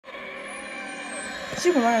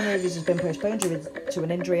Super Mario Movies has been postponed due to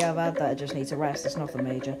an injury I've had that I just need to rest. It's nothing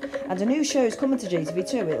major. And a new show is coming to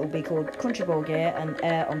JTV2. It will be called Country Ball Gear and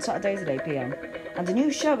air on Saturdays at 8 PM. And a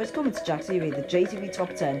new show is coming to Jack TV, the JTV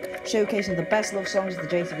Top 10, showcasing the best love songs of the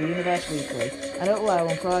JTV universe weekly. And it will air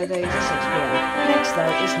on Fridays at 6 PM. Next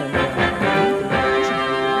though is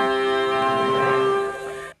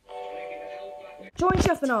Join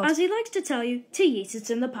Chef Bernard, as he likes to tell you, to eat it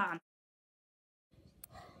in the pan.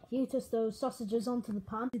 You toss those sausages onto the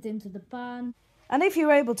pan, it into the pan. And if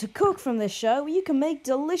you're able to cook from this show, you can make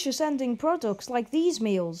delicious ending products like these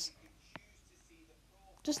meals.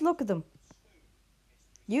 Just look at them.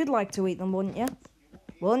 You'd like to eat them, wouldn't you?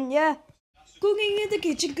 Wouldn't you? Cooking in the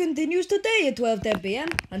kitchen continues today at 12:10 PM,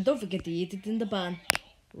 and don't forget to eat it in the pan.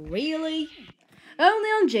 Really? Only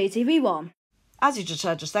on JTV1. As you just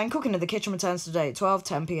heard just then, cooking in the kitchen returns today at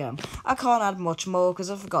 12:10 PM. I can't add much more because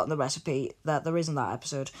I've forgotten the recipe that there is in that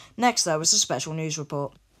episode. Next though is a special news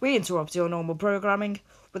report. We interrupt your normal programming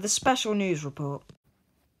with a special news report.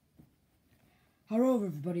 Hello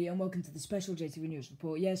everybody and welcome to the special JTV News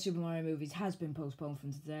Report. Yes, Super Mario Movies has been postponed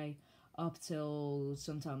from today up till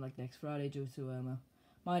sometime like next Friday due to a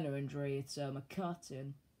minor injury. It's a cut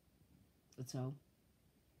in the toe.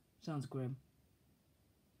 Sounds grim.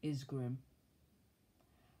 Is grim.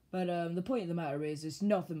 But the point of the matter is it's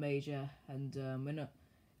nothing major and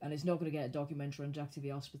it's not going to get a documentary on Jack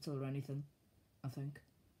TV Hospital or anything, I think.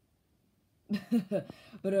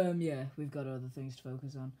 But yeah, we've got other things to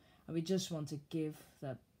focus on. And we just want to give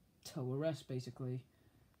that toe a rest, basically.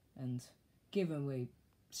 And given we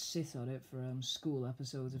sit on it for school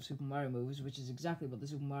episodes of Super Mario Movies, which is exactly what the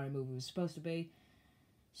Super Mario movie was supposed to be,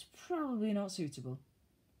 it's probably not suitable.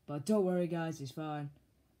 But don't worry guys, it's fine.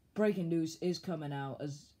 Breaking news is coming out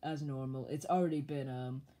as normal. It's already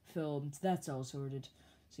been filmed. That's all sorted.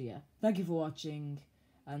 So yeah, thank you for watching.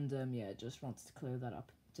 And yeah, just wanted to clear that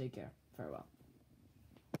up. Take care. Farewell.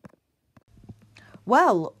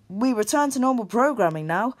 Well, we return to normal programming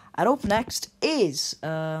now, and up next is,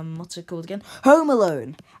 what's it called again? Home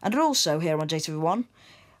Alone. And also, here on JTV1,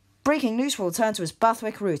 breaking news will return to its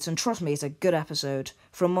Bathwick roots, and trust me, it's a good episode,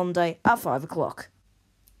 from Monday at 5 o'clock.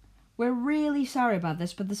 We're really sorry about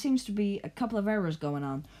this, but there seems to be a couple of errors going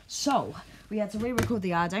on. So, we had to re-record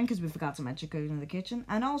the ad because we forgot to mention cooking in the kitchen,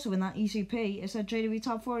 and also in that ECP, it said JTV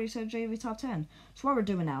Top 40, it said JTV Top 10. So what we're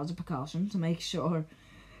doing now is a precaution to make sure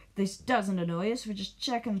this doesn't annoy us. We're just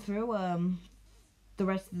checking through the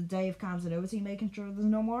rest of the day of continuity, making sure there's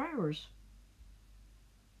no more errors.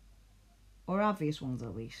 Or obvious ones,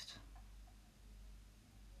 at least.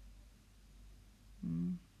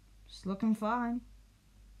 It's looking fine.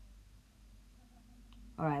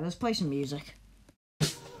 Alright, let's play some music.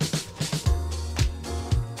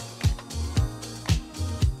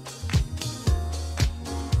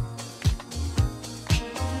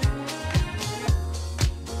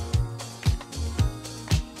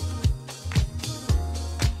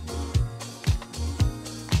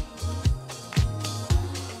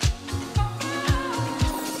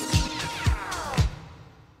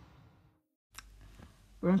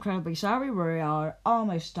 We're incredibly sorry, we are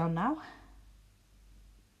almost done now.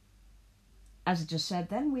 As I just said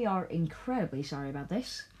then, we are incredibly sorry about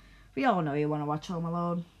this. We all know you want to watch Home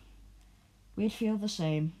Alone. We'd feel the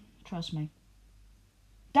same, trust me.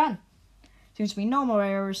 Done! Seems to be no more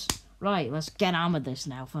errors. Right, let's get on with this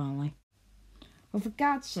now, finally. Well, for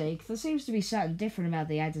God's sake, there seems to be something different about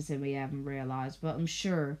the editing we haven't realised, but I'm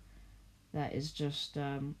sure that is just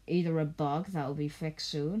either a bug that will be fixed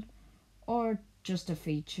soon, or just a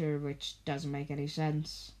feature which doesn't make any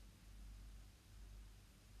sense.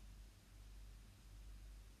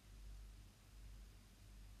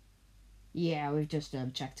 Yeah, we've just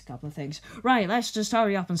checked a couple of things. Right, let's just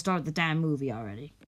hurry up and start the damn movie already.